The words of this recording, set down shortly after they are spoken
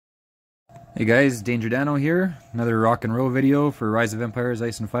Hey guys, Danger Dano here. Another rock and roll video for Rise of Empires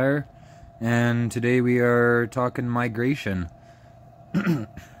Ice and Fire. And today we are talking migration.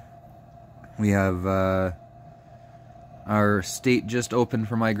 We have our state just opened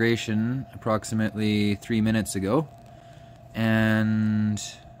for migration approximately 3 minutes ago. And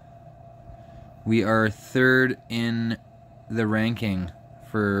we are third in the ranking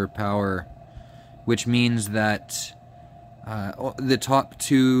for power, which means that the top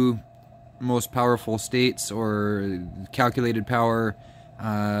two most powerful states or calculated power,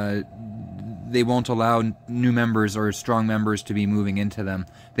 they won't allow new members or strong members to be moving into them.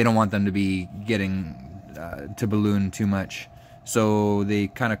 They don't want them to be getting to balloon too much. So they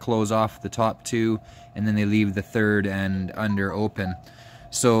kind of close off the top two and then they leave the third and under open.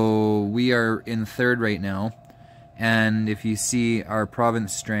 So we are in third right now, and if you see our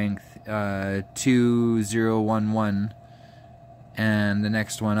province strength, 2011, and the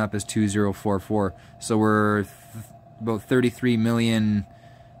next one up is 2044. So we're about 33 million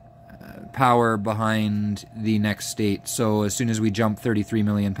power behind the next state. So as soon as we jump 33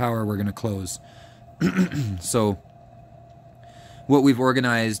 million power, we're going to close. So what we've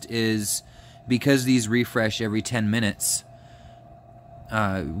organized is, because these refresh every 10 minutes,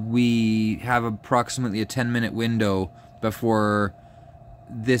 we have approximately a 10-minute window before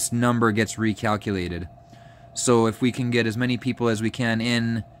this number gets recalculated. So if we can get as many people as we can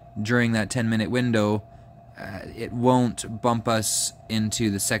in during that 10-minute window, it won't bump us into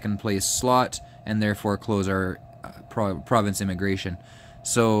the second place slot and therefore close our province immigration.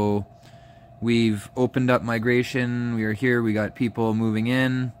 So we've opened up migration. We are here. We got people moving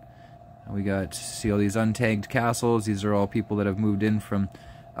in. We got, see all these untagged castles. These are all people that have moved in from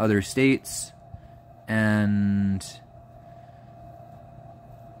other states. And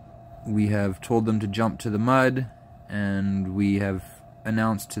we have told them to jump to the mud, and we have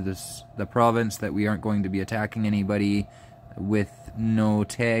announced to the province that we aren't going to be attacking anybody with no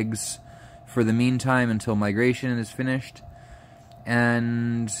tags for the meantime until migration is finished.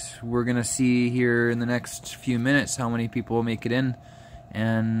 And we're gonna see here in the next few minutes how many people will make it in,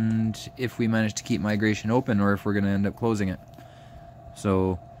 and if we manage to keep migration open or if we're gonna end up closing it.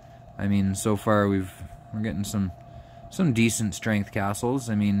 So I mean, so far we're getting some decent strength castles.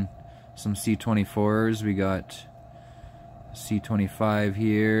 I mean, some C24s, we got C25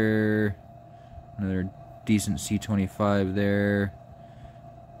 here, another decent C25 there.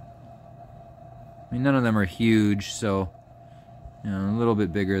 I mean, none of them are huge, so you know, a little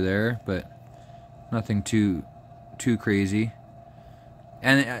bit bigger there, but nothing too crazy.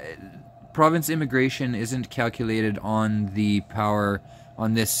 And province immigration isn't calculated on the power,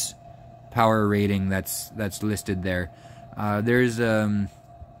 on this power rating that's listed there.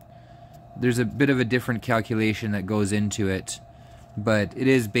 There's a bit of a different calculation that goes into it, but it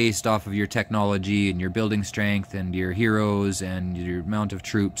is based off of your technology and your building strength and your heroes and your amount of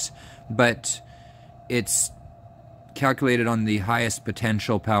troops, but it's calculated on the highest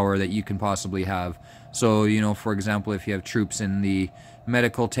potential power that you can possibly have. So, you know, for example, if you have troops in the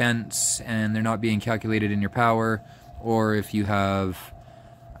medical tents and they're not being calculated in your power, or if you have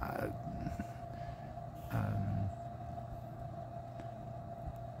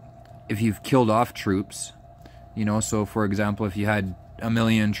if you've killed off troops, you know, so for example, if you had 1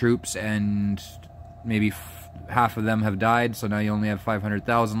 million troops and maybe half of them have died, so now you only have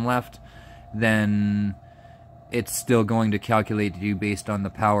 500,000 left, then it's still going to calculate you based on the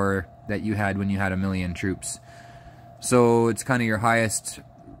power that you had when you had 1 million troops. So it's kind of your highest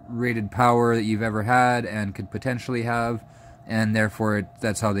rated power that you've ever had and could potentially have, and therefore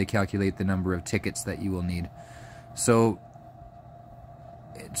that's how they calculate the number of tickets that you will need. So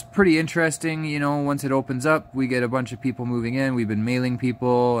it's pretty interesting, you know. Once it opens up, we get a bunch of people moving in. We've been mailing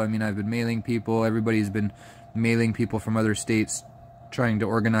people. I mean, I've been mailing people. Everybody's been mailing people from other states, trying to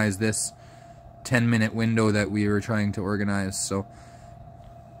organize this 10-minute window that we were trying to organize. So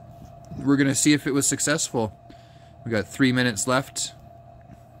we're going to see if it was successful. We got 3 minutes left,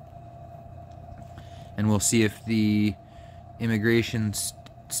 and we'll see if the immigration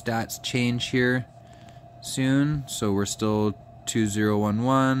stats change here soon. So we're still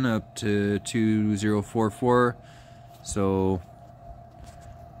 2011 up to 2044, so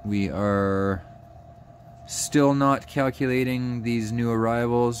we are still not calculating these new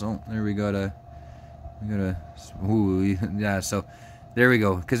arrivals. Oh, there we got a ooh, yeah, so there we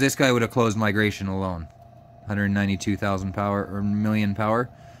go, because this guy would have closed migration alone. 192,000 power, or million power.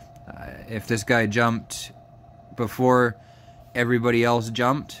 If this guy jumped before everybody else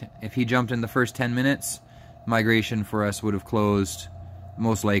jumped, if he jumped in the first 10 minutes, migration for us would have closed,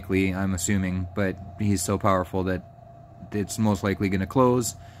 most likely, I'm assuming, but he's so powerful that it's most likely going to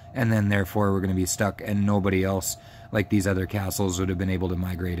close, and then therefore we're going to be stuck, and nobody else like these other castles would have been able to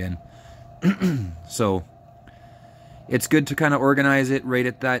migrate in. So it's good to kind of organize it right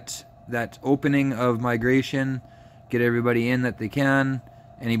at that opening of migration, get everybody in that they can.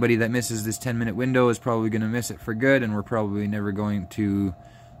 Anybody that misses this 10-minute window is probably going to miss it for good, and we're probably never going to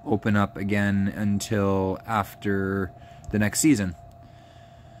open up again until after the next season.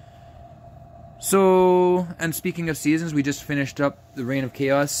 So, and speaking of seasons, we just finished up the Reign of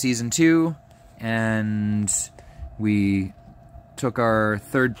Chaos Season 2, and we took our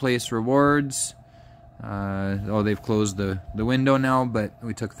 3rd place rewards. They've closed the window now, but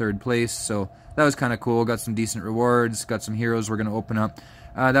we took 3rd place, so that was kind of cool. Got some decent rewards, got some heroes we're going to open up.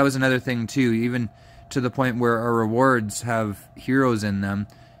 That was another thing too, even to the point where our rewards have heroes in them.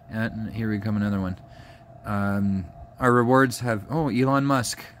 And here we come, another one. Our rewards have... Oh, Elon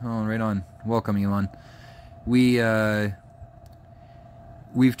Musk. Oh, right on. Welcome, Elon. We've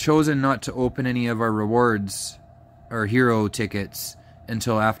chosen not to open any of our rewards or hero tickets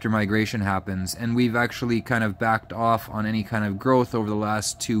until after migration happens, and we've actually kind of backed off on any kind of growth over the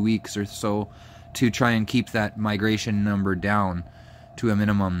last 2 weeks or so to try and keep that migration number down to a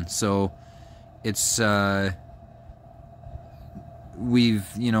minimum. So it's we've,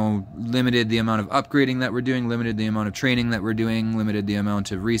 you know, limited the amount of upgrading that we're doing, limited the amount of training that we're doing, limited the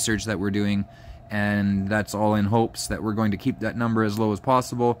amount of research that we're doing, and that's all in hopes that we're going to keep that number as low as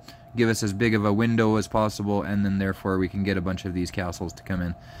possible, give us as big of a window as possible, and then therefore we can get a bunch of these castles to come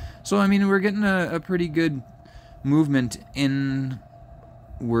in. So I mean, we're getting a pretty good movement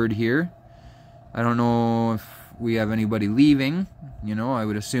inward here. I don't know if we have anybody leaving. You know, I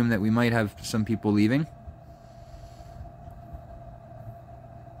would assume that we might have some people leaving,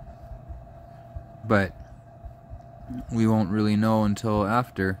 but we won't really know until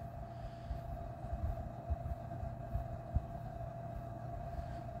after.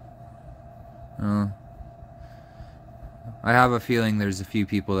 I have a feeling there's a few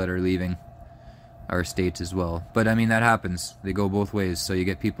people that are leaving our state as well. But I mean, that happens. They go both ways. So you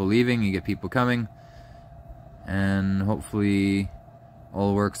get people leaving, you get people coming, and hopefully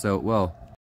all works out well.